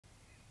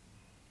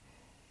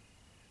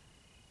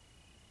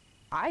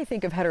I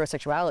think of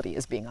heterosexuality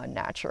as being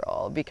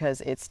unnatural because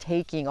it's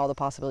taking all the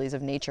possibilities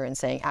of nature and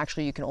saying,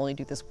 actually, you can only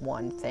do this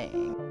one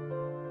thing.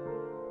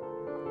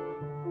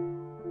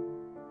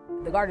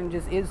 The garden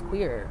just is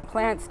queer.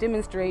 Plants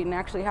demonstrate and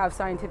actually have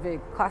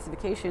scientific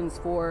classifications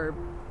for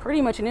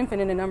pretty much an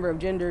infinite number of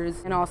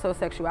genders and also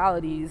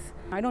sexualities.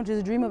 I don't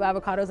just dream of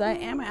avocados, I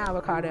am an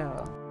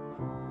avocado.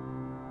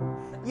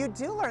 You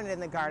do learn it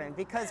in the garden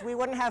because we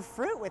wouldn't have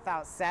fruit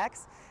without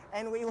sex,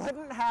 and we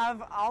wouldn't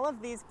have all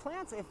of these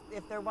plants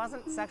if there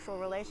wasn't sexual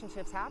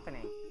relationships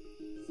happening.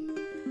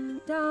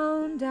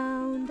 Down,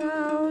 down,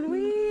 down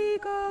we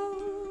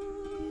go.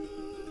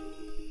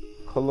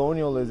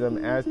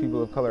 Colonialism, as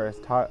people of color, has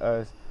taught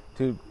us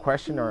to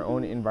question our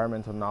own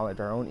environmental knowledge,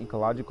 our own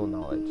ecological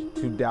knowledge,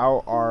 to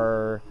doubt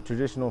our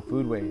traditional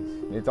food ways.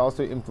 It's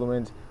also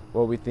influenced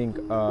what we think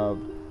of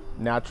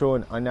natural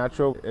and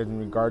unnatural in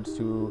regards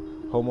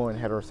to homo and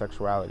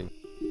heterosexuality.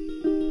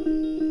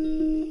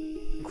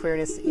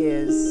 Queerness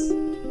is,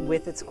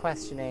 with its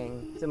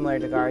questioning, similar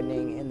to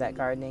gardening, in that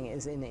gardening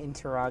is an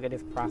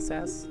interrogative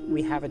process.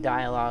 We have a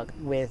dialogue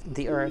with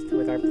the earth,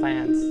 with our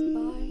plants.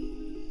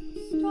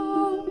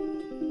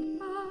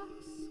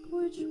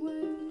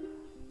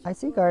 I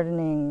see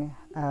gardening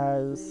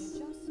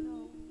as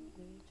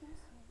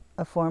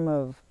a form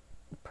of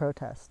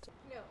protest.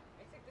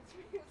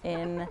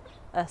 In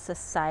a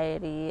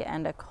society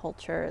and a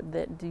culture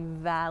that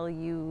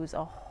devalues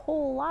a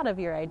whole lot of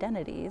your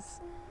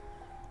identities,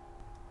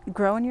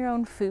 growing your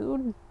own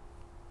food,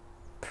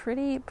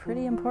 pretty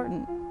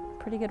important.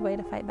 Pretty good way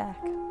to fight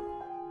back.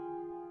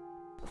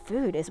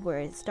 Food is where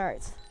it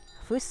starts.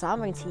 Food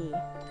sovereignty,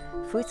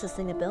 food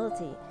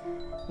sustainability.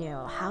 You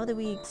know, how do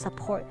we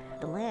support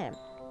the land?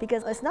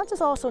 Because it's not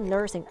just also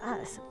nourishing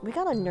us, we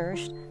gotta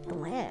nourish the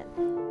land.